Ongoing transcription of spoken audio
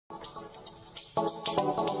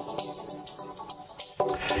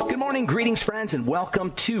Good morning, greetings, friends, and welcome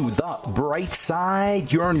to The Bright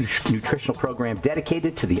Side, your nutritional program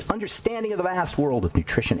dedicated to the understanding of the vast world of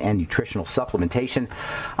nutrition and nutritional supplementation.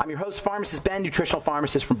 I'm your host, Pharmacist Ben, nutritional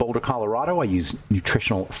pharmacist from Boulder, Colorado. I use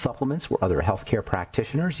nutritional supplements where other healthcare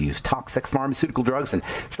practitioners use toxic pharmaceutical drugs and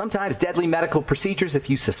sometimes deadly medical procedures. If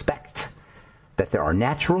you suspect that there are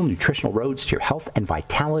natural nutritional roads to your health and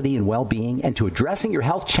vitality and well-being and to addressing your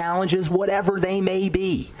health challenges, whatever they may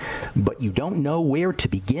be, but you don't know where to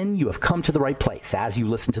begin, you have come to the right place. As you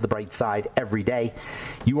listen to The Bright Side every day,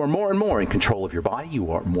 you are more and more in control of your body,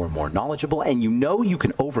 you are more and more knowledgeable, and you know you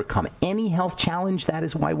can overcome any health challenge. That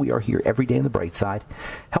is why we are here every day on The Bright Side,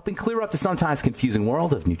 helping clear up the sometimes confusing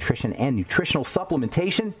world of nutrition and nutritional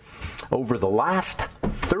supplementation. Over the last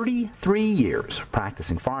 33 years of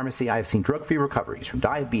practicing pharmacy, I have seen drug-free recoveries from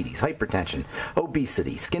diabetes, hypertension,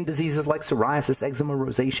 obesity, skin diseases like psoriasis, eczema,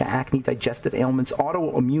 rosacea, acne, digestive ailments,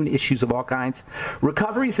 autoimmune issues of all kinds.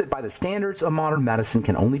 Recoveries that by the standards of modern medicine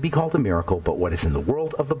can only be called a miracle, but what is in the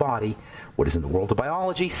world of the body, what is in the world of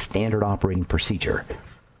biology, standard operating procedure.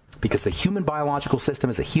 Because the human biological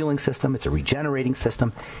system is a healing system, it's a regenerating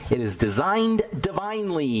system. It is designed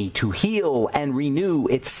divinely to heal and renew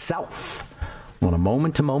itself on a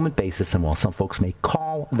moment-to-moment basis. And while some folks may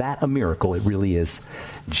call that a miracle, it really is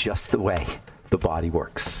just the way the body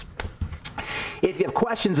works. If you have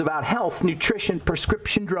questions about health, nutrition,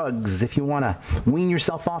 prescription drugs, if you want to wean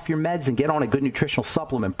yourself off your meds and get on a good nutritional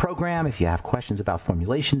supplement program, if you have questions about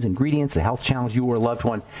formulations, ingredients, a health challenge you or a loved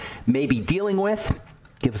one may be dealing with,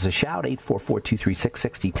 give us a shout,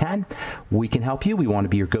 844-236-6010. We can help you. We want to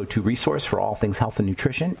be your go-to resource for all things health and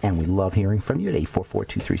nutrition, and we love hearing from you at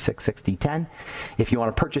 844-236-6010. If you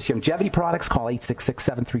want to purchase longevity products, call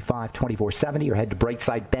 866-735-2470 or head to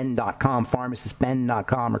brightsideben.com,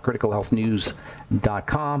 pharmacistben.com, or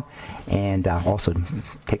criticalhealthnews.com, and also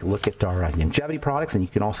take a look at our longevity products, and you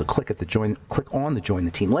can also click on the Join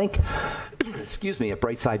the Team link, excuse me, at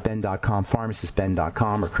brightsideben.com,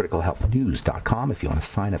 pharmacistben.com, or criticalhealthnews.com if you want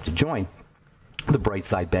to sign up to join the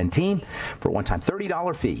Brightside Ben team for a one-time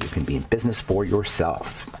 $30 fee. You can be in business for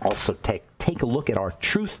yourself. Also, take a look at our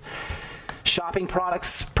Truth shopping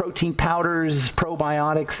products, protein powders,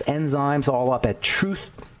 probiotics, enzymes, all up at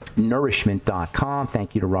truthnourishment.com.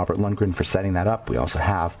 Thank you to Robert Lundgren for setting that up. We also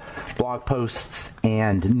have blog posts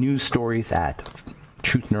and news stories at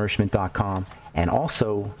truthnourishment.com, and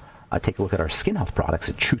also take a look at our skin health products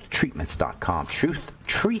at truthtreatments.com.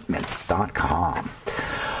 Truthtreatments.com.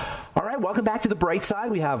 All right, welcome back to The Bright Side.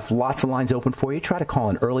 We have lots of lines open for you. Try to call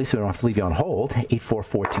in early so we don't have to leave you on hold.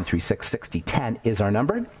 844-236-6010 is our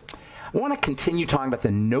number. I want to continue talking about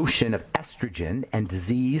the notion of estrogen and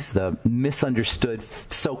disease. The misunderstood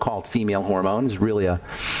so-called female hormone is really a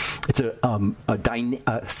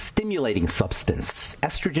stimulating substance.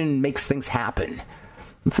 Estrogen makes things happen.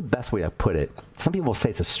 That's the best way to put it. Some people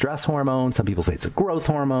say it's a stress hormone. Some people say it's a growth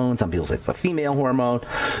hormone. Some people say it's a female hormone.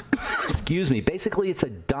 Excuse me. Basically, it's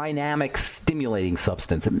a dynamic stimulating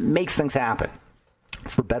substance. It makes things happen,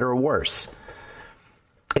 for better or worse.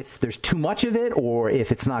 If there's too much of it, or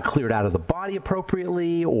if it's not cleared out of the body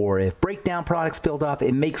appropriately, or if breakdown products build up,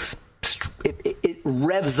 it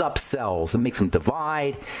revs up cells. It makes them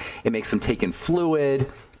divide. It makes them take in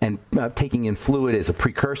fluid. And taking in fluid is a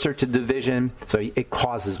precursor to division, so it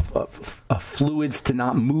causes fluids to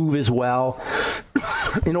not move as well.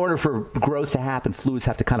 In order for growth to happen, fluids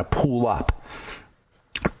have to kind of pool up.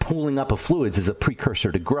 Pooling up of fluids is a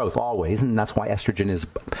precursor to growth always, and that's why estrogen is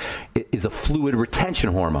a fluid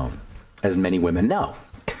retention hormone, as many women know.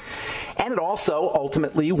 And it also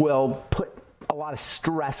ultimately will put a lot of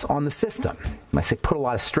stress on the system. When I say put a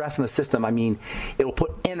lot of stress on the system, I mean it'll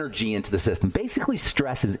put energy into the system. Basically,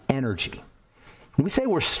 stress is energy. When we say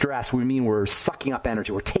we're stressed, we mean we're sucking up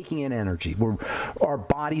energy. We're taking in energy. Our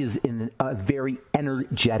body is in a very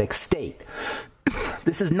energetic state.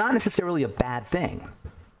 This is not necessarily a bad thing.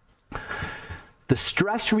 The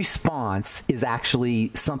stress response is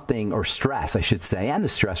actually something, or stress, I should say, and the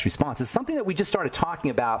stress response is something that we just started talking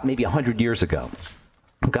about maybe 100 years ago.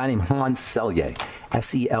 A guy named Hans Selye,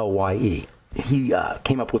 S-E-L-Y-E. He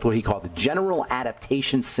came up with what he called the general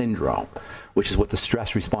adaptation syndrome, which is what the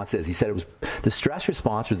stress response is. He said it was the stress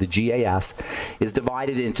response, or the GAS, is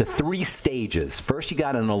divided into 3 stages. First, you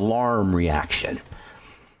got an alarm reaction.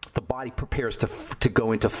 The body prepares to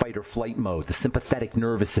go into fight or flight mode. The sympathetic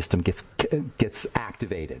nervous system gets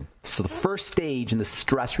activated. So the first stage in the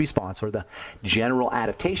stress response, or the general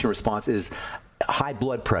adaptation response, is high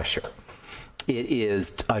blood pressure. It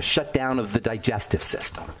is a shutdown of the digestive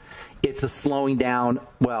system. It's a slowing down.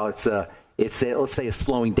 Well, let's say a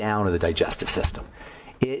slowing down of the digestive system.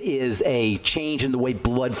 It is a change in the way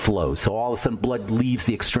blood flows. So all of a sudden, blood leaves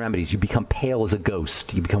the extremities. You become pale as a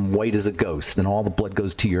ghost. You become white as a ghost, and all the blood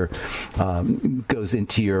goes to your goes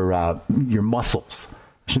into your muscles.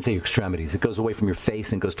 I shouldn't say your extremities. It goes away from your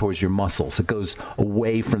face and goes towards your muscles. It goes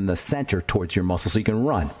away from the center towards your muscles, so you can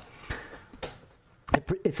run.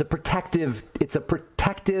 It's a protective,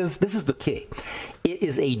 this is the key. It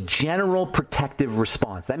is a general protective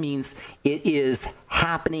response. That means it is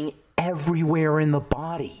happening everywhere in the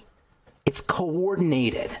body. It's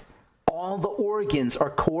coordinated. All the organs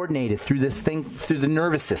are coordinated through this thing, through the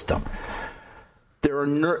nervous system.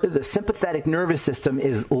 The sympathetic nervous system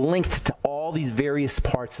is linked to all these various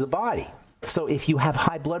parts of the body. So if you have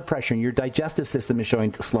high blood pressure and your digestive system is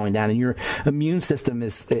slowing down and your immune system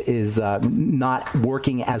is not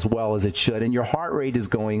working as well as it should, and your heart rate is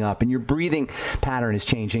going up and your breathing pattern is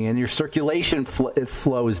changing and your circulation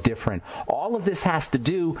flow is different, all of this has to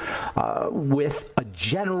do with a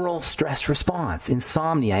general stress response: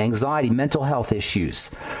 insomnia, anxiety, mental health issues,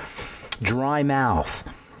 dry mouth,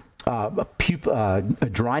 a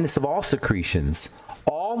dryness of all secretions,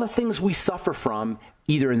 all the things we suffer from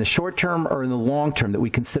either in the short term or in the long term that we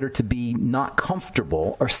consider to be not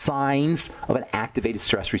comfortable are signs of an activated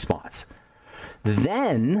stress response.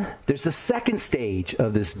 Then there's the second stage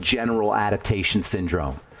of this general adaptation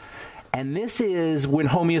syndrome. And this is when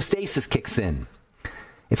homeostasis kicks in.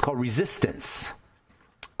 It's called resistance.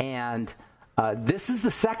 And this is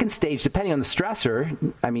the second stage, depending on the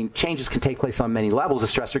stressor. I mean, changes can take place on many levels. A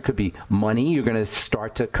stressor could be money. You're going to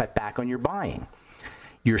start to cut back on your buying.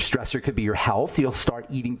 Your stressor could be your health. You'll start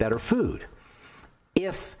eating better food.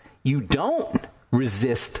 If you don't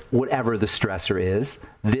resist whatever the stressor is,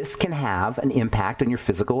 this can have an impact on your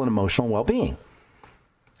physical and emotional well-being.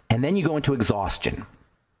 And then you go into exhaustion.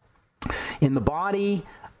 In the body,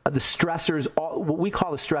 the stressors, what we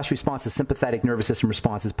call the stress response, the sympathetic nervous system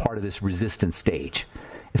response, is part of this resistance stage.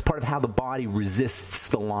 It's part of how the body resists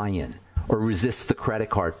the lion, or resists the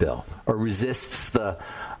credit card bill, or resists the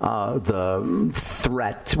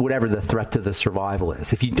threat, whatever the threat to the survival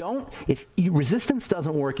is. If resistance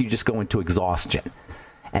doesn't work, you just go into exhaustion.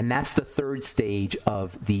 And that's the third stage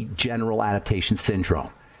of the general adaptation syndrome.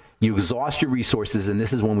 You exhaust your resources, and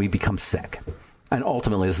this is when we become sick. And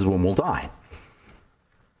ultimately, this is when we'll die.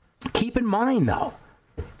 Keep in mind, though,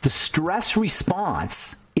 the stress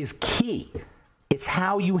response is key. It's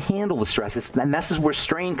how you handle the stress. And this is where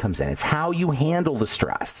strain comes in. It's how you handle the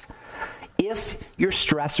stress. If your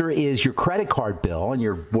stressor is your credit card bill and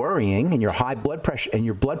you're worrying and your high blood pressure and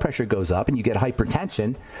your blood pressure goes up and you get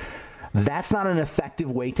hypertension, that's not an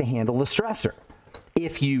effective way to handle the stressor.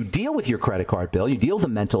 If you deal with your credit card bill, you deal with the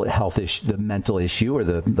mental health issue, the mental issue or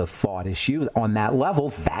the thought issue on that level,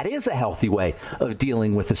 that is a healthy way of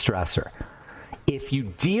dealing with the stressor. If you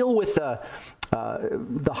deal with the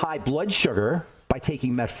high blood sugar by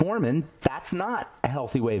taking metformin, that's not a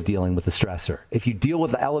healthy way of dealing with the stressor. If you deal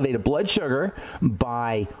with the elevated blood sugar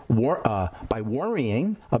by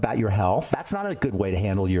worrying about your health, that's not a good way to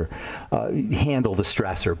handle the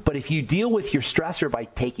stressor. But if you deal with your stressor by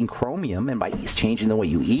taking chromium and by changing the way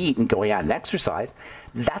you eat and going out and exercise,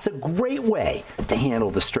 that's a great way to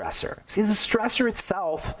handle the stressor. See, the stressor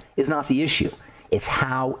itself is not the issue. It's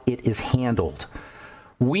how it is handled.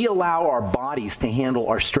 We allow our bodies to handle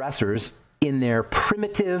our stressors in their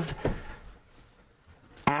primitive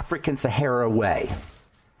African Sahara way.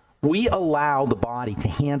 We allow the body to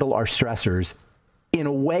handle our stressors in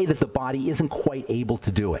a way that the body isn't quite able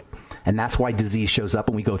to do it. And that's why disease shows up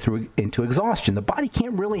and we go through into exhaustion. The body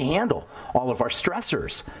can't really handle all of our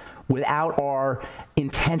stressors without our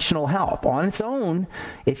intentional help. On its own,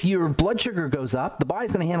 if your blood sugar goes up, the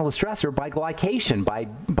body's going to handle the stressor by glycation,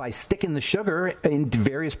 by sticking the sugar in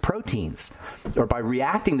various proteins, or by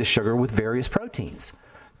reacting the sugar with various proteins.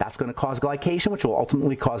 That's going to cause glycation, which will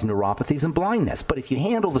ultimately cause neuropathies and blindness. But if you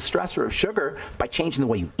handle the stressor of sugar by changing the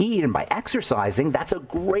way you eat and by exercising, that's a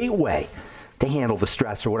great way to handle the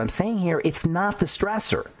stressor. What I'm saying here, it's not the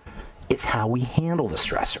stressor. It's how we handle the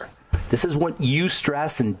stressor. This is what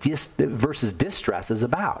eustress and versus distress is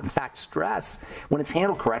about. In fact, stress, when it's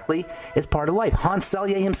handled correctly, is part of life. Hans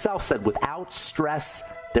Selye himself said, without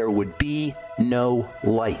stress, there would be no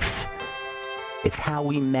life. It's how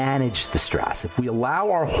we manage the stress. If we allow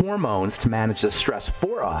our hormones to manage the stress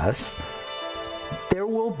for us, there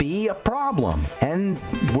will be a problem. And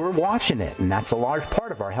we're watching it. And that's a large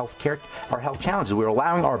part of our health challenges. We're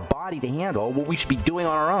allowing our body to handle what we should be doing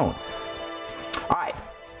on our own. All right.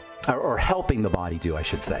 Or helping the body do, I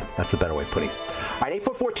should say. That's a better way of putting it. All right,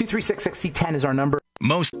 844-236-6010 is our number.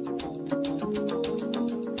 Most.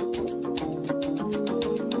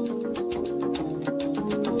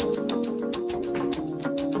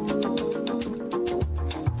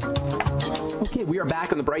 Okay, we are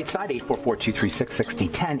back on the bright side.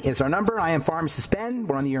 844-236-6010 is our number. I am Pharmacist Ben.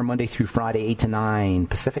 We're on the air Monday through Friday, 8 to 9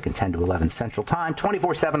 Pacific and 10 to 11 Central Time,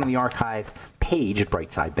 24/7 on the archive page at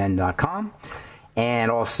brightsideben.com. And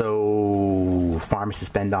also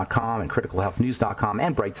pharmacistben.com and criticalhealthnews.com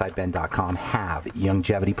and brightsideben.com have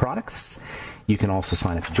longevity products. You can also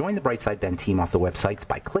sign up to join the Brightside Ben team off the websites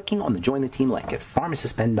by clicking on the Join the Team link at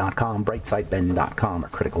pharmacistben.com, brightsideben.com, or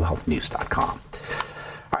criticalhealthnews.com.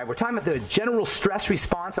 All right, we're talking about the general stress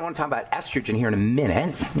response. I want to talk about estrogen here in a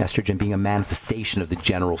minute. Estrogen being a manifestation of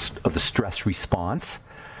the stress response.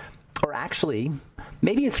 Or actually,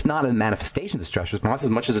 maybe it's not a manifestation of the stress response as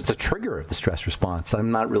much as it's a trigger of the stress response.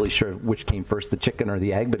 I'm not really sure which came first, the chicken or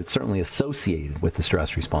the egg, but it's certainly associated with the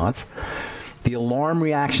stress response. The alarm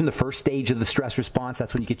reaction, the first stage of the stress response,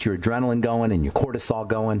 that's when you get your adrenaline going and your cortisol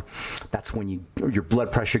going. That's when your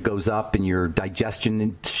blood pressure goes up and your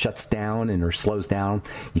digestion shuts down or slows down.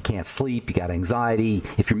 You can't sleep, you got anxiety.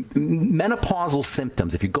 If you're menopausal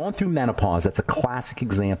symptoms, if you're going through menopause, that's a classic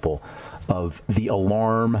example of the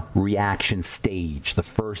alarm reaction stage, the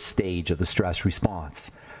first stage of the stress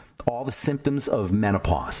response. All the symptoms of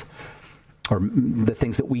menopause, or the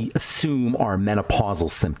things that we assume are menopausal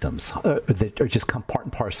symptoms that are just come part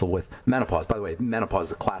and parcel with menopause. By the way, menopause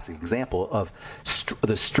is a classic example of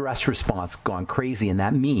the stress response gone crazy, and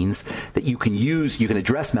that means that you can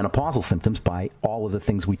address menopausal symptoms by all of the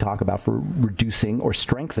things we talk about for reducing or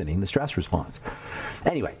strengthening the stress response.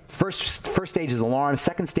 Anyway, first stage is alarm.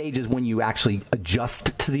 Second stage is when you actually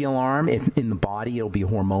adjust to the alarm. In the body, it'll be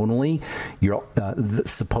hormonally.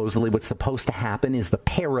 Supposedly what's supposed to happen is the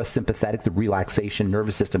parasympathetic, the relaxation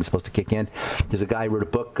nervous system is supposed to kick in. There's a guy who wrote a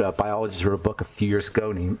book, a biologist wrote a book a few years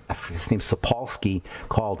ago, his name's Sapolsky,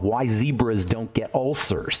 called Why Zebras Don't Get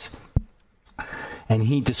Ulcers. And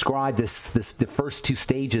he described the first two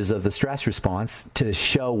stages of the stress response to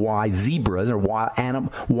show why zebras or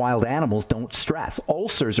wild animals don't stress.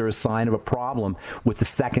 Ulcers are a sign of a problem with the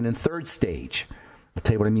second and third stage. I'll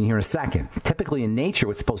tell you what I mean here in a second. Typically in nature,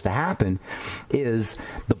 what's supposed to happen is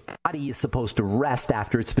the body is supposed to rest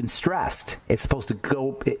after it's been stressed. It's supposed to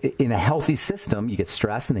go in a healthy system. You get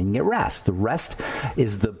stress and then you get rest. The rest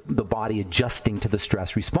is the body adjusting to the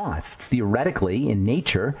stress response. Theoretically, in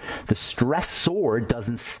nature, the stressor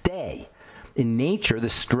doesn't stay. In nature, the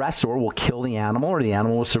stressor will kill the animal or the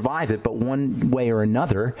animal will survive it, but one way or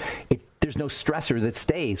another, there's no stressor that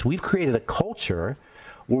stays. We've created a culture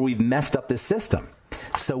where we've messed up this system.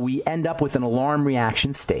 So we end up with an alarm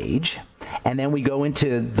reaction stage, and then we go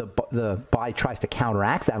into the body tries to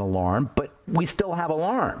counteract that alarm, but we still have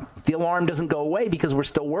alarm. The alarm doesn't go away because we're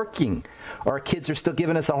still working, or our kids are still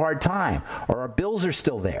giving us a hard time, or our bills are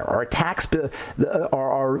still there, or our tax bill,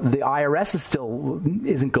 or the IRS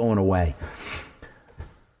isn't going away.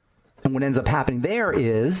 And what ends up happening there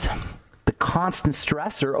is the constant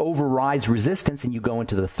stressor overrides resistance, and you go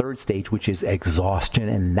into the third stage, which is exhaustion,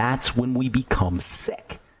 and that's when we become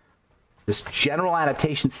sick. This general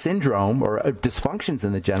adaptation syndrome, or dysfunctions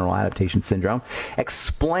in the general adaptation syndrome,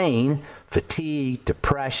 explain fatigue,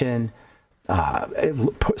 depression,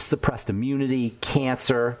 suppressed immunity,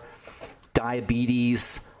 cancer,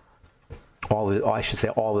 diabetes, all the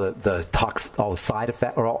side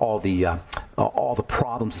effects, or all the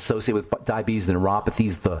problems associated with diabetes, the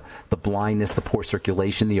neuropathies, the blindness, the poor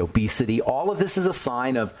circulation, the obesity. All of this is a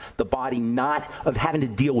sign of the body of having to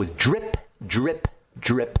deal with drip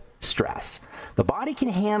stress. The body can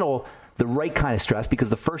handle the right kind of stress because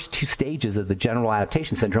the first two stages of the general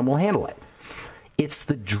adaptation syndrome will handle it. It's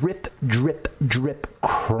the drip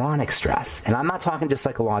chronic stress. And I'm not talking just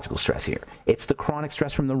psychological stress here. It's the chronic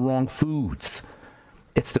stress from the wrong foods.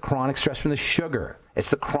 It's the chronic stress from the sugar.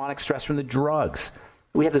 It's the chronic stress from the drugs.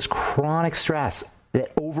 We have this chronic stress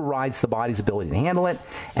that overrides the body's ability to handle it,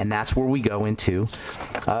 and that's where we go into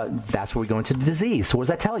disease. So what does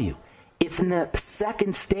that tell you? It's in the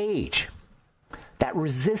second stage, that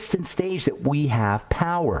resistant stage, that we have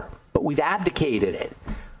power, but we've abdicated it.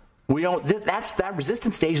 That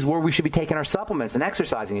resistance stage is where we should be taking our supplements and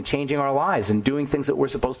exercising and changing our lives and doing things that we're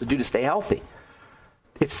supposed to do to stay healthy.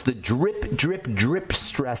 It's the drip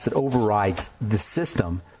stress that overrides the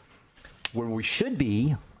system, where we should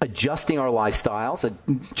be adjusting our lifestyles,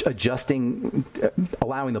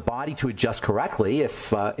 allowing the body to adjust correctly if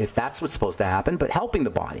that's what's supposed to happen, but helping the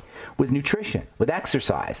body with nutrition, with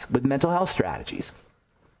exercise, with mental health strategies.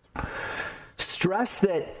 Stress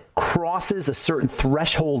that crosses a certain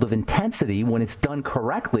threshold of intensity, when it's done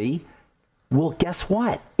correctly, well, guess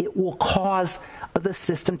what? It will cause the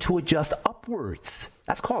system to adjust upwards.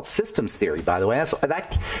 That's called systems theory, by the way.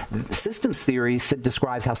 Systems theory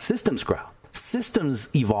describes how systems grow. Systems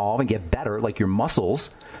evolve and get better, like your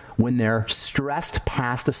muscles, when they're stressed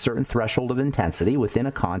past a certain threshold of intensity within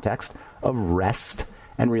a context of rest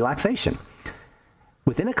and relaxation.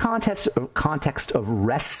 Within a context of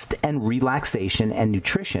rest and relaxation and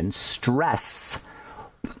nutrition, stress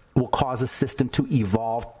will cause a system to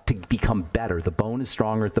evolve to become better. The bone is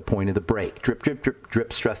stronger at the point of the break. Drip, drip, drip,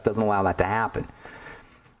 drip. Stress doesn't allow that to happen.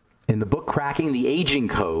 In the book Cracking the Aging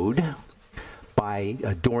Code by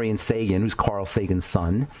Dorian Sagan, who's Carl Sagan's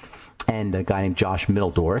son, and a guy named Josh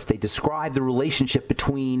Middledorf, they describe the relationship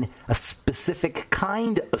between a specific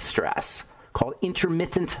kind of stress called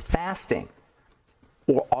intermittent fasting,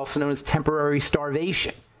 or also known as temporary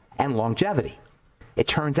starvation, and longevity. It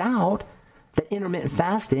turns out that intermittent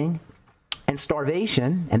fasting and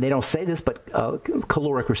starvation, and they don't say this, but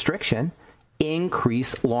caloric restriction,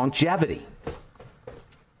 increase longevity.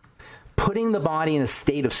 Putting the body in a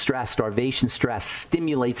state of stress, starvation stress,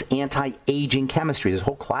 stimulates anti-aging chemistry. There's a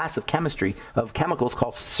whole class of chemistry, of chemicals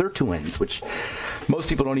called sirtuins, which most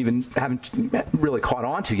people haven't really caught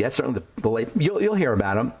on to yet. Certainly you'll hear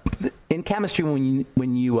about them. In chemistry, when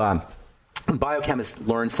biochemists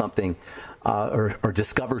learn something or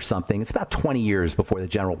discover something, it's about 20 years before the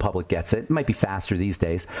general public gets it. It might be faster these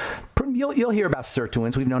days. You'll hear about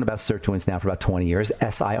sirtuins. We've known about sirtuins now for about 20 years.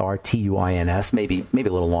 S-I-R-T-U-I-N-S, maybe a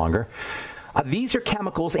little longer. These are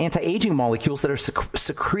chemicals, anti-aging molecules that are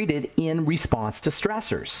secreted in response to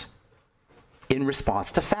stressors, in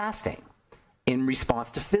response to fasting, in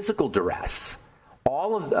response to physical duress.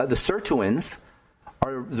 All of the sirtuins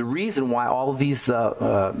are the reason why all of these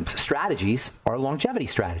strategies are longevity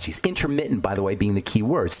strategies. Intermittent, by the way, being the key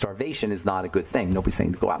word. Starvation is not a good thing. Nobody's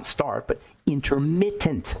saying to go out and starve, but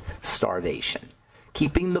intermittent starvation,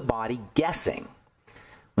 keeping the body guessing.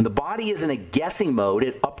 When the body is in a guessing mode,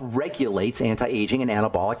 it upregulates anti-aging and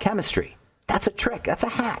anabolic chemistry. That's a trick. That's a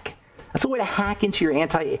hack. That's a way to hack into your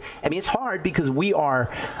it's hard because we are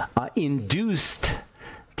induced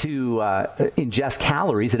to ingest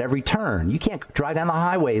calories at every turn. You can't drive down the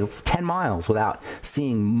highway 10 miles without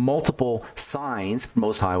seeing multiple signs,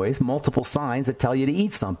 most highways, multiple signs that tell you to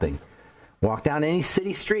eat something. Walk down any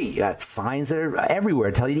city street, you got signs that are everywhere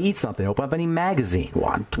that tell you to eat something. Open up any magazine,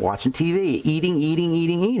 watching TV,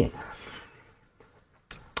 eating.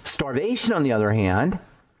 Starvation, on the other hand,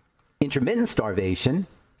 intermittent starvation,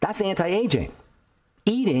 that's anti-aging.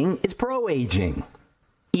 Eating is pro-aging.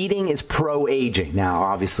 Eating is pro-aging. Now,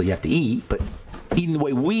 obviously, you have to eat, but eating the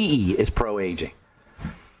way we eat is pro-aging.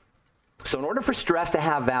 So in order for stress to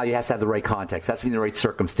have value, it has to have the right context. It has to be in the right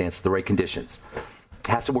circumstances, the right conditions. It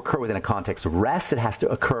has to occur within a context of rest. It has to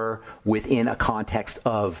occur within a context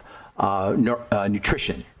of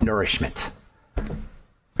nutrition, nourishment.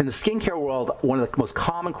 In the skincare world, one of the most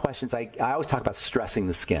common questions, I always talk about stressing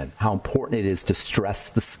the skin, how important it is to stress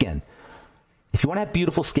the skin. If you want to have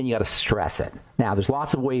beautiful skin, you got to stress it. Now, there's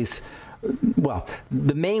lots of ways. Well,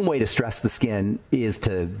 the main way to stress the skin is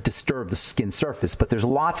to disturb the skin surface, but there's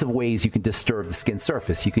lots of ways you can disturb the skin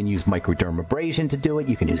surface. You can use microdermabrasion to do it.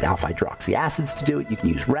 You can use alpha-hydroxy acids to do it. You can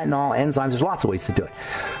use retinol, enzymes. There's lots of ways to do it.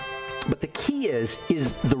 But the key is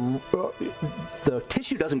the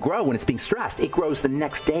tissue doesn't grow when it's being stressed. It grows the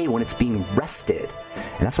next day when it's being rested.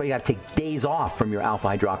 And that's why you got to take days off from your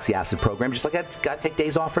alpha-hydroxy acid program, just like you got to take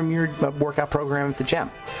days off from your workout program at the gym.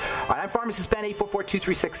 All right, I'm Pharmacist Ben.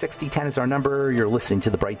 844-236-6010 is our number. You're listening to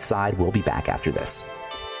The Bright Side. We'll be back after this.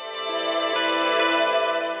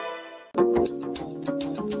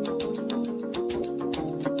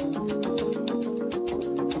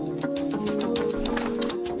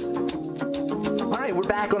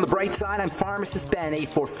 Back on The Bright Side, I'm Pharmacist Ben.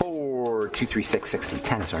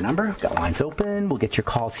 844-236-6010 is our number. Got lines open. We'll get your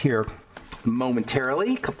calls here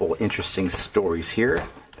momentarily. A couple interesting stories here.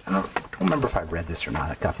 I don't remember if I read this or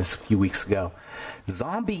not. I got this a few weeks ago.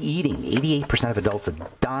 Zombie eating. 88% of adults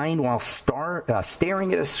have died while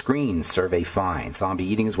staring at a screen, survey finds. Zombie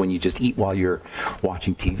eating is when you just eat while you're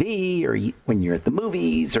watching TV, or eat when you're at the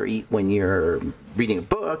movies, or eat when you're reading a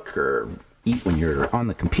book, or eat when you're on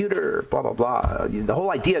the computer, blah, blah, blah. The whole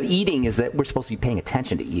idea of eating is that we're supposed to be paying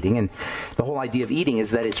attention to eating, and the whole idea of eating is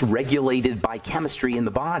that it's regulated by chemistry in the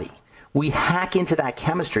body. We hack into that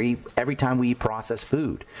chemistry every time we eat processed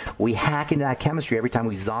food. We hack into that chemistry every time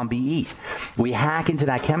we zombie eat. We hack into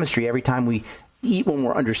that chemistry every time we eat when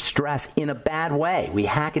we're under stress in a bad way. We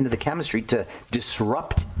hack into the chemistry to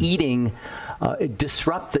disrupt eating,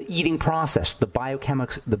 disrupt the eating process, the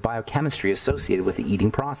biochemistry associated with the eating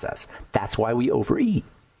process. That's why we overeat.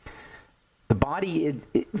 The body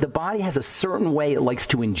has a certain way it likes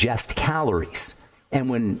to ingest calories. And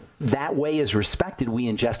when that way is respected, we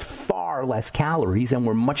ingest far less calories, and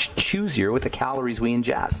we're much choosier with the calories we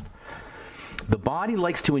ingest. The body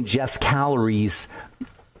likes to ingest calories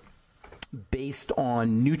based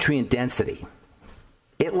on nutrient density.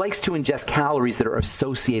 It likes to ingest calories that are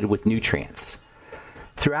associated with nutrients.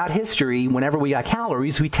 Throughout history, whenever we got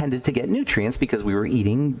calories, we tended to get nutrients because we were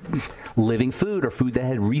eating living food or food that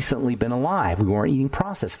had recently been alive. We weren't eating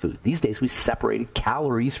processed food. These days, we separated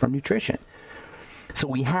calories from nutrition. So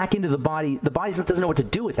we hack into the body. The body doesn't know what to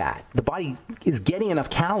do with that. The body is getting enough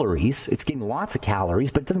calories. It's getting lots of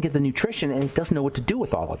calories, but it doesn't get the nutrition, and it doesn't know what to do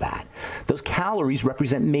with all of that. Those calories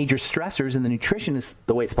represent major stressors, and the nutrition is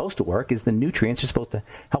the way it's supposed to work, is the nutrients are supposed to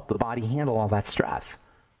help the body handle all that stress.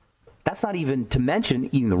 That's not even to mention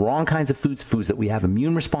eating the wrong kinds of foods, foods that we have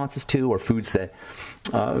immune responses to, or foods that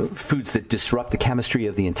disrupt the chemistry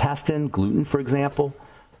of the intestine, gluten, for example.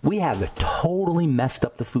 We have totally messed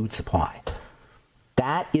up the food supply.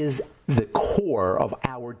 That is the core of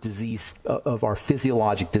our disease, of our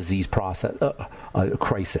physiologic disease process,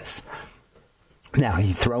 crisis. Now,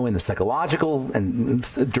 you throw in the psychological and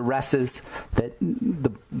duresses that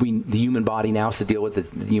the human body now has to deal with, that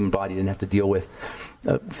the human body didn't have to deal with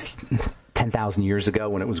 10,000 years ago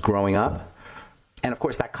when it was growing up. And, of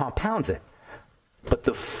course, that compounds it. But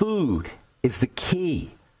the food is the key.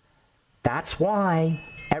 That's why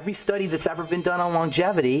every study that's ever been done on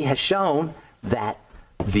longevity has shown that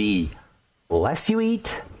the less you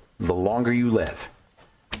eat, the longer you live.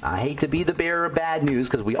 I hate to be the bearer of bad news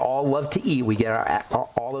because we all love to eat. We get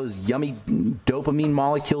all those yummy dopamine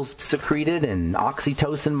molecules secreted and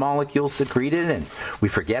oxytocin molecules secreted, and we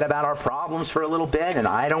forget about our problems for a little bit. And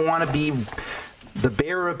I don't want to be the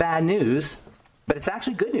bearer of bad news, but it's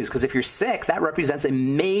actually good news because if you're sick, that represents a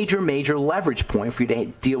major, major leverage point for you to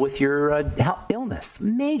deal with your illness.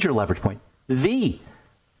 Major leverage point. The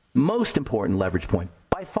most important leverage point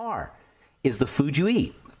by far is the food you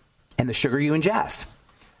eat and the sugar you ingest.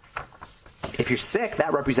 If you're sick,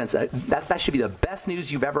 that represents that should be the best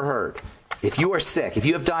news you've ever heard. If you are sick, if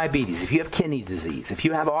you have diabetes, if you have kidney disease, if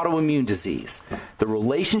you have autoimmune disease, the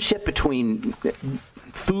relationship between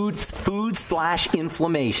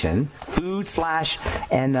food/inflammation,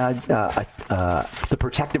 and the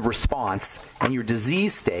protective response and your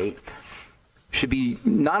disease state should be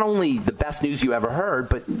not only the best news you ever heard,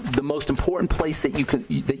 but the most important place that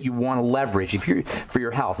you want to leverage for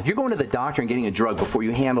your health. If you're going to the doctor and getting a drug before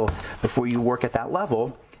you work at that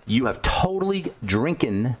level, you have totally drank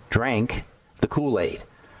the Kool-Aid.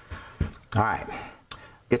 All right,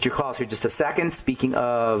 get your calls here just a second. Speaking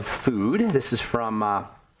of food, this is from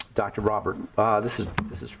Dr. Robert. This is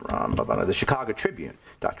from the Chicago Tribune.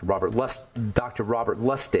 Dr. Robert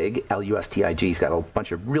Lustig, L-U-S-T-I-G. He's got a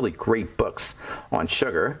bunch of really great books on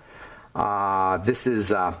sugar. This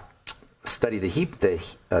is a study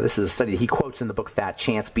that he quotes in the book Fat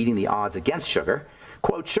Chance: Beating the Odds Against Sugar.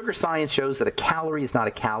 Quote, sugar science shows that a calorie is not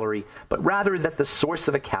a calorie, but rather that the source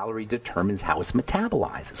of a calorie determines how it's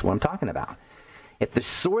metabolized. That's what I'm talking about. If the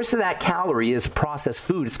source of that calorie is processed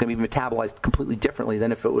food, it's going to be metabolized completely differently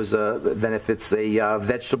than if it's a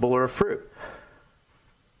vegetable or a fruit.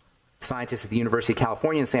 Scientists at the University of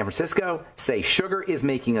California in San Francisco say sugar is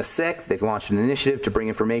making us sick. They've launched an initiative to bring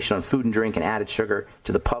information on food and drink and added sugar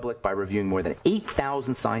to the public by reviewing more than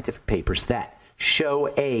 8,000 scientific papers that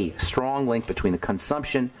show a strong link between the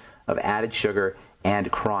consumption of added sugar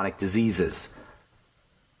and chronic diseases.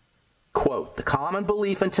 Quote, the common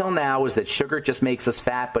belief until now is that sugar just makes us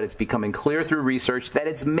fat, but it's becoming clear through research that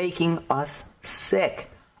it's making us sick.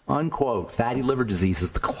 Unquote. Fatty liver disease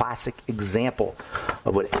is the classic example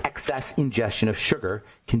of what excess ingestion of sugar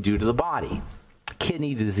can do to the body.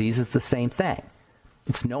 Kidney disease is the same thing.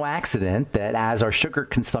 It's no accident that as our sugar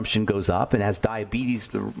consumption goes up and as diabetes,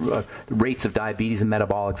 the rates of diabetes and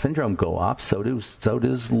metabolic syndrome go up, so do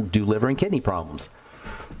liver and kidney problems.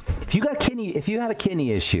 If you have a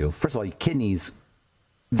kidney issue, first of all, your kidneys,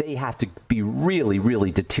 they have to be really, really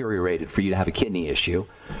deteriorated for you to have a kidney issue.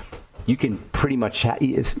 You can pretty much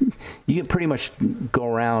go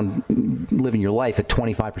around living your life at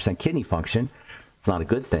 25% kidney function. It's not a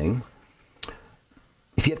good thing.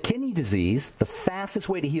 If you have kidney disease, the fastest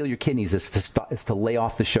way to heal your kidneys is to lay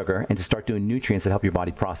off the sugar and to start doing nutrients that help your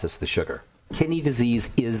body process the sugar. Kidney disease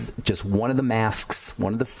is just one of the masks,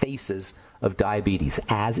 one of the faces of diabetes,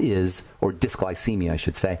 or dysglycemia, I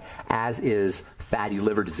should say, as is fatty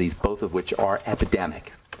liver disease, both of which are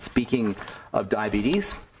epidemic. Speaking of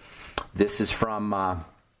diabetes, this is from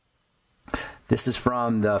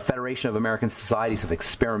the Federation of American Societies of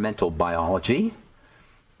Experimental Biology.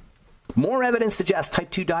 More evidence suggests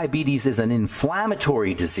type 2 diabetes is an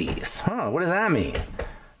inflammatory disease. What does that mean?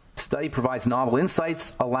 Study provides novel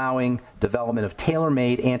insights, allowing development of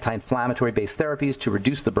tailor-made anti-inflammatory-based therapies to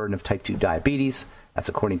reduce the burden of type 2 diabetes. That's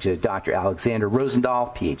according to Dr. Alexander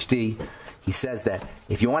Rosendahl, PhD. He says that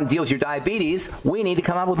if you want to deal with your diabetes, we need to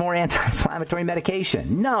come up with more anti-inflammatory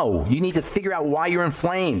medication. No, you need to figure out why you're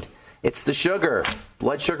inflamed. It's the sugar.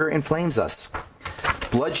 Blood sugar inflames us.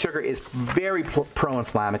 Blood sugar is very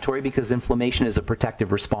pro-inflammatory because inflammation is a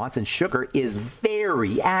protective response, and sugar is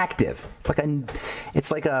very active.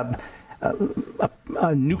 It's like a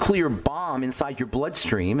nuclear bomb inside your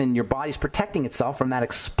bloodstream, and your body's protecting itself from that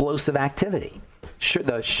explosive activity.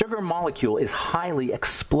 The sugar molecule is highly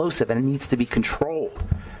explosive, and it needs to be controlled.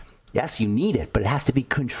 Yes, you need it, but it has to be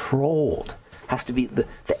controlled. Has to be the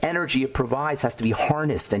energy it provides has to be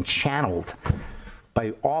harnessed and channeled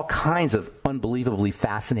by all kinds of unbelievably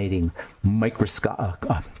fascinating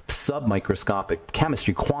submicroscopic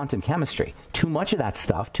chemistry, quantum chemistry. Too much of that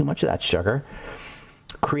stuff, too much of that sugar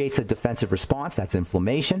creates a defensive response. That's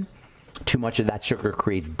inflammation. Too much of that sugar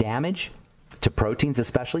creates damage to proteins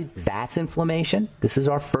especially. That's inflammation. This is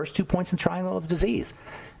our first 2 points in the triangle of disease.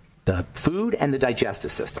 The food and the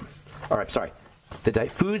digestive system. Or, I'm sorry. The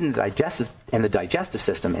food and the digestive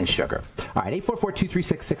system and sugar. All right,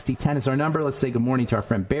 844-236-6010 is our number. Let's say good morning to our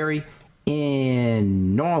friend Barry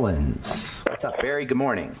in New Orleans. What's up, Barry? Good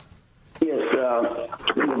morning. Yes,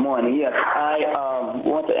 good morning. Yes, I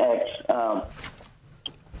want to ask,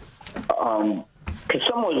 because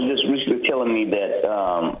someone was just recently telling me that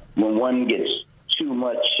when one gets too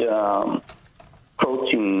much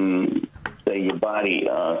protein, say your body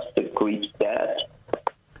secretes that.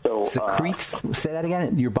 So, secretes? Say that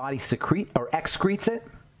again. Your body excretes it?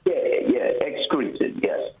 Yeah, excretes it.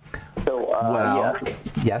 Yes. So,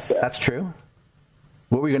 yes, that's true.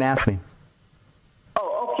 What were you going to ask me?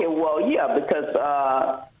 Oh, okay. Well, yeah, because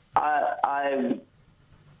I've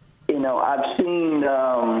seen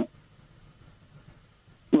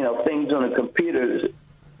things on the computers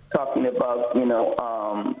talking about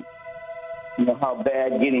how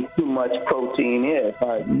bad getting too much protein is.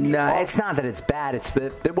 No, it's not that it's bad.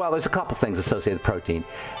 There's a couple things associated with protein.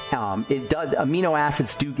 Amino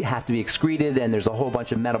acids do have to be excreted, and there's a whole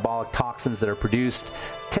bunch of metabolic toxins that are produced.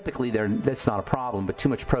 Typically, that's not a problem, but too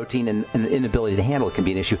much protein and an inability to handle it can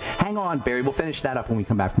be an issue. Hang on, Barry. We'll finish that up when we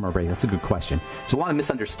come back from our break. That's a good question. There's a lot of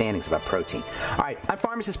misunderstandings about protein. All right, I'm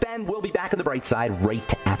Pharmacist Ben. We'll be back on the bright side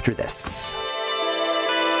right after this.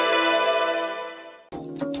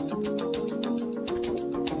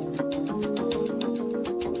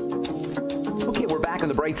 On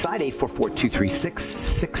the bright side,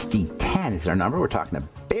 844-236-6010 is our number. We're talking to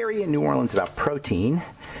Barry in New Orleans about protein.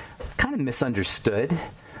 Kind of misunderstood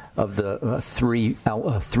of the three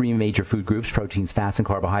major food groups: proteins, fats, and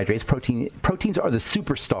carbohydrates. Proteins are the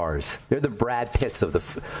superstars. They're the Brad Pitts of the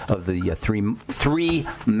three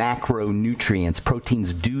macronutrients.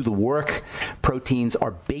 Proteins do the work. Proteins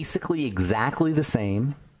are basically exactly the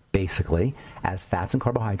same. As fats and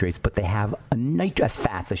carbohydrates, but they have as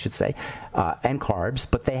fats, I should say, and carbs,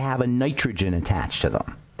 but they have a nitrogen attached to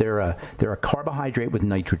them. They're a carbohydrate with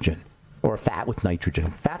nitrogen, or a fat with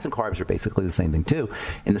nitrogen. Fats and carbs are basically the same thing too,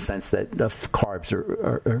 in the sense that carbs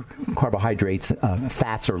or carbohydrates,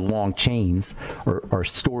 fats are long chains or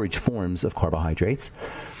storage forms of carbohydrates.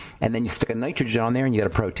 And then you stick a nitrogen on there, and you get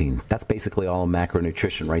a protein. That's basically all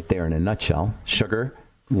macronutrition right there in a nutshell. Sugar.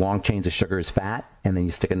 Long chains of sugar is fat, and then you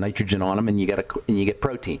stick a nitrogen on them, and you get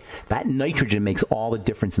protein. That nitrogen makes all the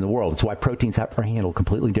difference in the world. It's why proteins are handled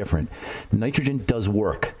completely different. Nitrogen does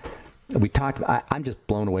work. I'm just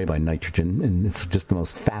blown away by nitrogen, and it's just the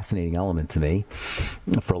most fascinating element to me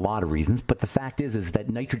for a lot of reasons. But the fact is that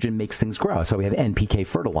nitrogen makes things grow. That's why we have NPK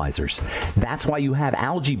fertilizers. That's why you have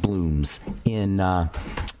algae blooms in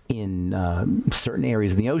certain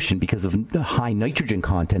areas of the ocean, because of high nitrogen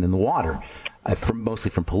content in the water.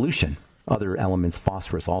 Mostly from pollution. Other elements,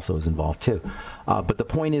 phosphorus also is involved too. But the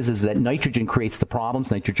point is that nitrogen creates the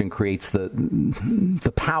problems. Nitrogen creates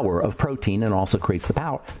the power of protein, and also creates the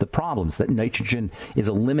problems. That nitrogen is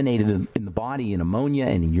eliminated in the body in ammonia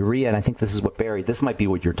and in urea. And I think this might be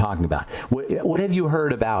what you're talking about. What have you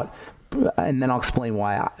heard about? And then I'll explain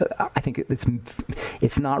why I think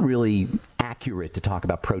it's not really accurate to talk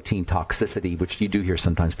about protein toxicity, which you do hear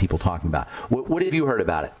sometimes people talking about. What have you heard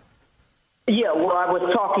about it? Yeah, well, I was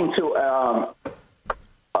talking to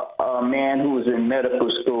a man who was in medical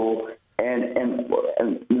school, and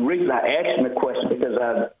the reason I asked him the question because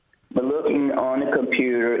I've been looking on the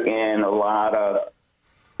computer, and a lot of,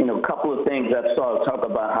 a couple of things I saw talk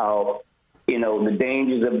about how, the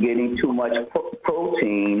dangers of getting too much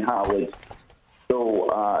protein, how it's so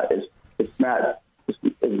it's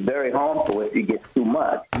is very harmful if you get too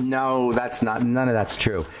much. No, that's not. None of that's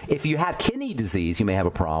true. If you have kidney disease, you may have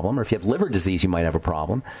a problem, or if you have liver disease, you might have a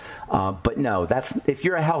problem. But no, if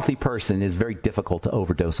you're a healthy person, it's very difficult to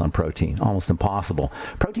overdose on protein. Almost impossible.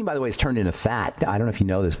 Protein, by the way, is turned into fat. I don't know if you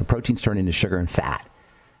know this, but protein's turned into sugar and fat.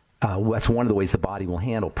 That's one of the ways the body will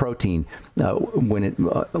handle protein when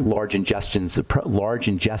large ingestion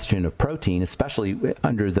of protein, especially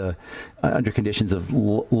under conditions of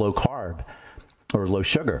low carb or low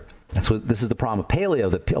sugar. This is the problem with paleo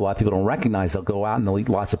that a lot of people don't recognize. They'll go out and they'll eat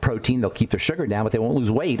lots of protein. They'll keep their sugar down, but they won't lose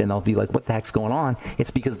weight. And they'll be like, what the heck's going on?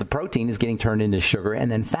 It's because the protein is getting turned into sugar and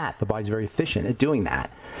then fat. The body's very efficient at doing that.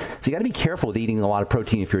 So you got to be careful with eating a lot of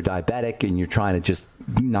protein if you're diabetic and you're trying to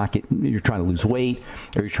you're trying to lose weight,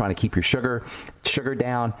 or you're trying to keep your sugar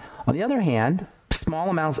down. On the other hand, small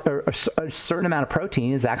amounts or a certain amount of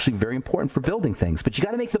protein is actually very important for building things, but you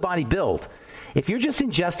got to make the body build. If you're just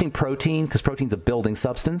ingesting protein, because protein's a building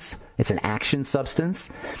substance, it's an action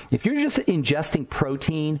substance. If you're just ingesting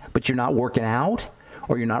protein, but you're not working out,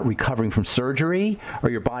 or you're not recovering from surgery, or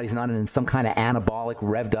your body's not in some kind of anabolic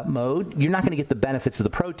revved up mode, you're not going to get the benefits of the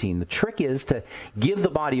protein. The trick is to give the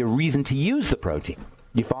body a reason to use the protein.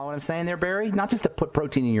 You follow what I'm saying there, Barry? Not just to put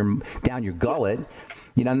protein down your gullet.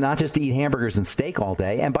 Not just to eat hamburgers and steak all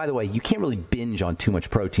day. And by the way, you can't really binge on too much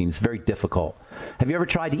protein. It's very difficult. Have you ever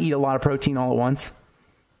tried to eat a lot of protein all at once?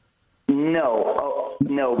 No.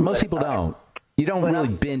 No. Most people don't. You don't really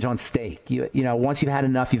binge on steak. Once you've had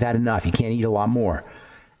enough, you've had enough. You can't eat a lot more.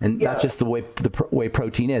 And that's just the way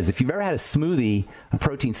protein is. If you've ever had a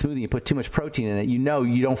protein smoothie, you put too much protein in it,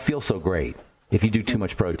 you don't feel so great if you do too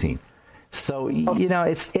much protein. So,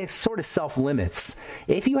 it's sort of self-limits.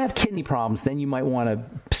 If you have kidney problems, then you might want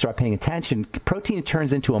to start paying attention. Protein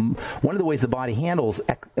turns into one of the ways the body handles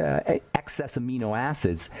excess amino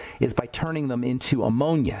acids is by turning them into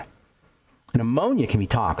ammonia. And ammonia can be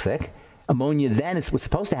toxic. Ammonia then is what's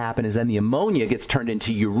supposed to happen is then the ammonia gets turned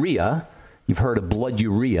into urea. You've heard of blood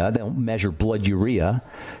urea. They'll measure blood urea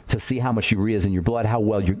to see how much urea is in your blood, how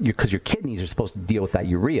well because your kidneys are supposed to deal with that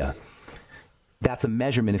urea. That's a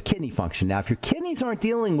measurement of kidney function. Now, if your kidneys aren't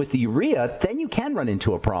dealing with the urea, then you can run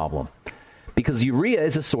into a problem because urea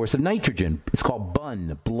is a source of nitrogen. It's called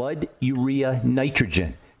BUN, blood urea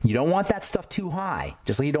nitrogen. You don't want that stuff too high,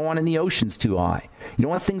 just like you don't want it in the oceans too high. You don't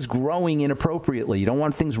want things growing inappropriately. You don't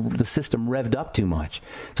want the system revved up too much.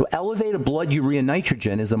 So elevated blood urea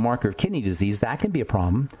nitrogen is a marker of kidney disease. That can be a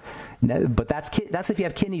problem, but that's if you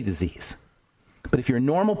have kidney disease. But if you're a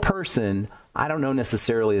normal person, I don't know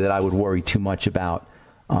necessarily that I would worry too much about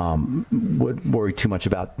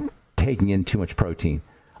taking in too much protein.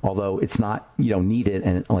 Although it's not, you don't need it,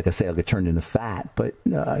 and like I say, it'll get turned into fat. But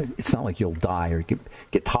it's not like you'll die or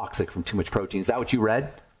get toxic from too much protein. Is that what you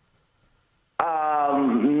read?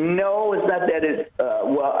 No, it's not that it's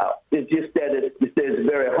it's just that it's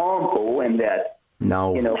very harmful, and that.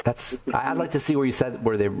 No, I'd like to see where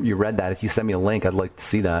you read that. If you send me a link, I'd like to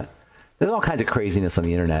see that. There's all kinds of craziness on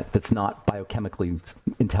the internet that's not biochemically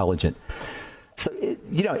intelligent. So,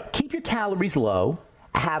 keep your calories low.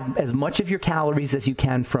 Have as much of your calories as you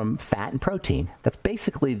can from fat and protein. That's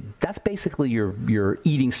basically your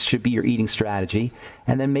eating strategy.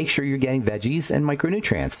 And then make sure you're getting veggies and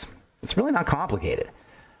micronutrients. It's really not complicated.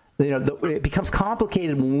 It becomes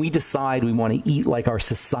complicated when we decide we want to eat like our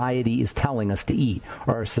society is telling us to eat,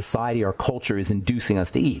 or our culture is inducing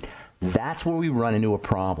us to eat. That's where we run into a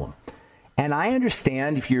problem. And I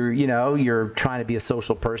understand if you're trying to be a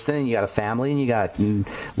social person and you got a family and you got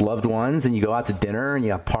loved ones and you go out to dinner and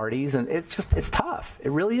you have parties, and it's tough. It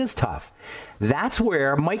really is tough. That's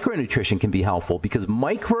where micronutrition can be helpful, because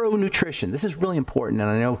micronutrition, this is really important. And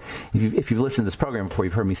I know if you've listened to this program before,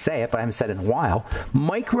 you've heard me say it, but I haven't said it in a while.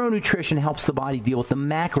 Micronutrition helps the body deal with the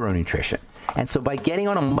macronutrition. And so by getting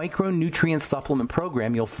on a micronutrient supplement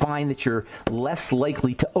program, you'll find that you're less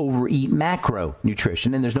likely to overeat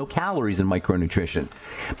macronutrition, and there's no calories in micronutrition.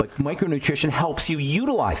 But micronutrition helps you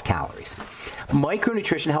utilize calories.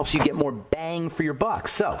 Micronutrition helps you get more bang for your buck.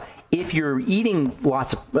 So if you're eating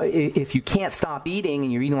if you can't stop eating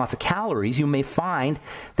and you're eating lots of calories, you may find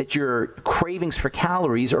that your cravings for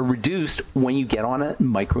calories are reduced when you get on a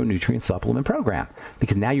micronutrient supplement program,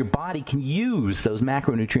 because now your body can use those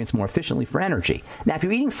macronutrients more efficiently for energy. Now, if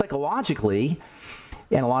you're eating psychologically,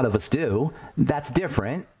 and a lot of us do, that's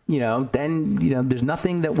different. Then there's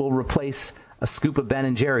nothing that will replace a scoop of Ben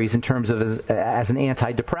and Jerry's in terms of as an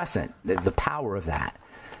antidepressant, the power of that.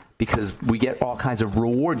 because we get all kinds of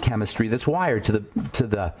reward chemistry that's wired to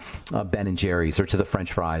the Ben and Jerry's or to the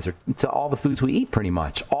French fries or to all the foods we eat. Pretty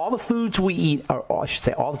much all the foods we eat, or I should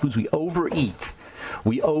say, all the foods we overeat.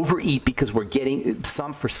 We overeat because we're getting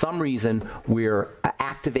for some reason we're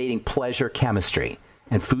activating pleasure chemistry.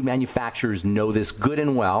 And food manufacturers know this good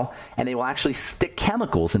and well, and they will actually stick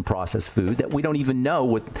chemicals in processed food that we don't even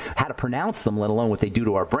know how to pronounce them, let alone what they do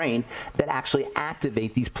to our brain, that actually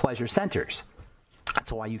activate these pleasure centers.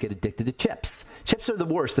 That's why you get addicted to chips. Chips are the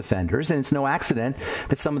worst offenders, and it's no accident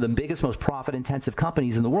that some of the biggest, most profit-intensive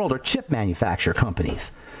companies in the world are chip manufacturer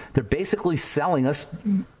companies. They're basically selling us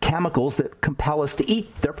chemicals that compel us to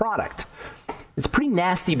eat their product. It's pretty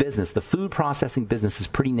nasty business. The food processing business is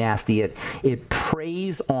pretty nasty. It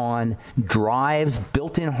preys on drives,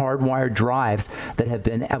 built-in hardwired drives that have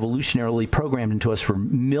been evolutionarily programmed into us for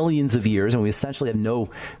millions of years, and we essentially have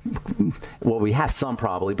we have some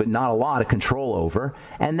probably, but not a lot of control over.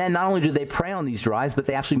 And then not only do they prey on these drives, but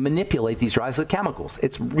they actually manipulate these drives with chemicals.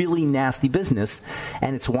 It's really nasty business,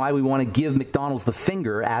 and it's why we want to give McDonald's the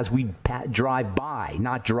finger as we drive by,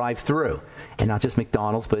 not drive through. And not just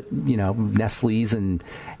McDonald's, but Nestle's and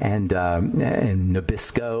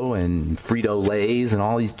Nabisco and Frito-Lay's and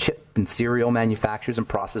all these chip and cereal manufacturers and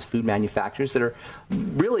processed food manufacturers that are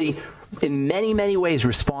really, in many, many ways,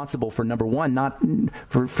 responsible for, number one, not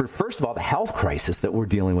for first of all, the health crisis that we're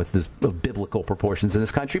dealing with of biblical proportions in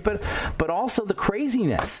this country, but also the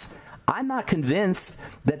craziness. I'm not convinced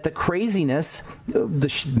that the craziness,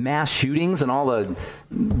 the mass shootings and all the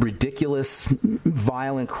ridiculous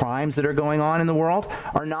violent crimes that are going on in the world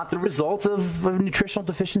are not the result of nutritional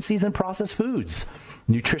deficiencies in processed foods.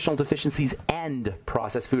 Nutritional deficiencies and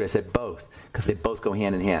processed food. I said both because they both go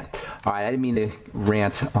hand in hand. All right, I didn't mean to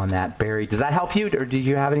rant on that, Barry. Does that help you, or do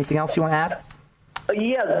you have anything else you want to add?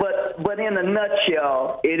 Yes, but in a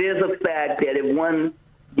nutshell, it is a fact that if one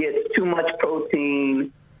gets too much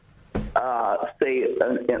protein, say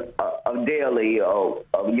daily, or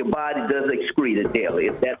your body does excrete it daily.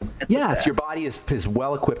 Yes, your body is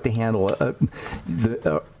well equipped to handle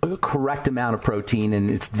the correct amount of protein,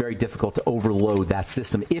 and it's very difficult to overload that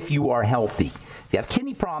system if you are healthy. If you have a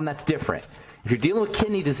kidney problem, that's different. If you're dealing with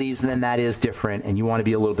kidney disease, then that is different, and you want to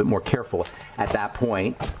be a little bit more careful at that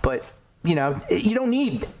point. But you don't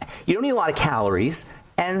need a lot of calories.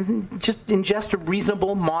 And just ingest a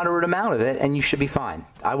reasonable, moderate amount of it, and you should be fine.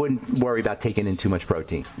 I wouldn't worry about taking in too much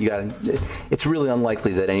protein. It's really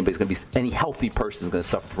unlikely that any healthy person is going to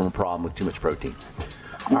suffer from a problem with too much protein.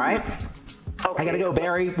 All right? Okay. I got to go,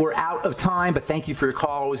 Barry. We're out of time, but thank you for your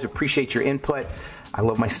call. Always appreciate your input. I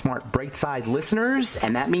love my smart Bright Side listeners,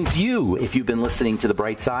 and that means you, if you've been listening to the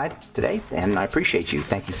Bright Side today, and I appreciate you.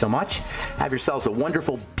 Thank you so much. Have yourselves a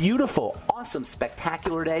wonderful, beautiful, awesome,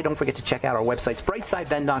 spectacular day. Don't forget to check out our websites,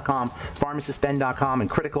 brightsideben.com, pharmacistben.com, and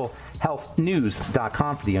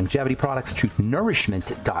criticalhealthnews.com for the longevity products,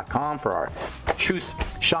 truthnourishment.com for our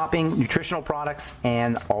truth shopping, nutritional products,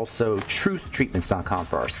 and also truthtreatments.com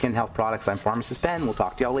for our skin health products. I'm Pharmacist Ben. We'll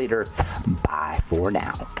talk to y'all later. Bye for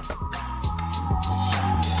now.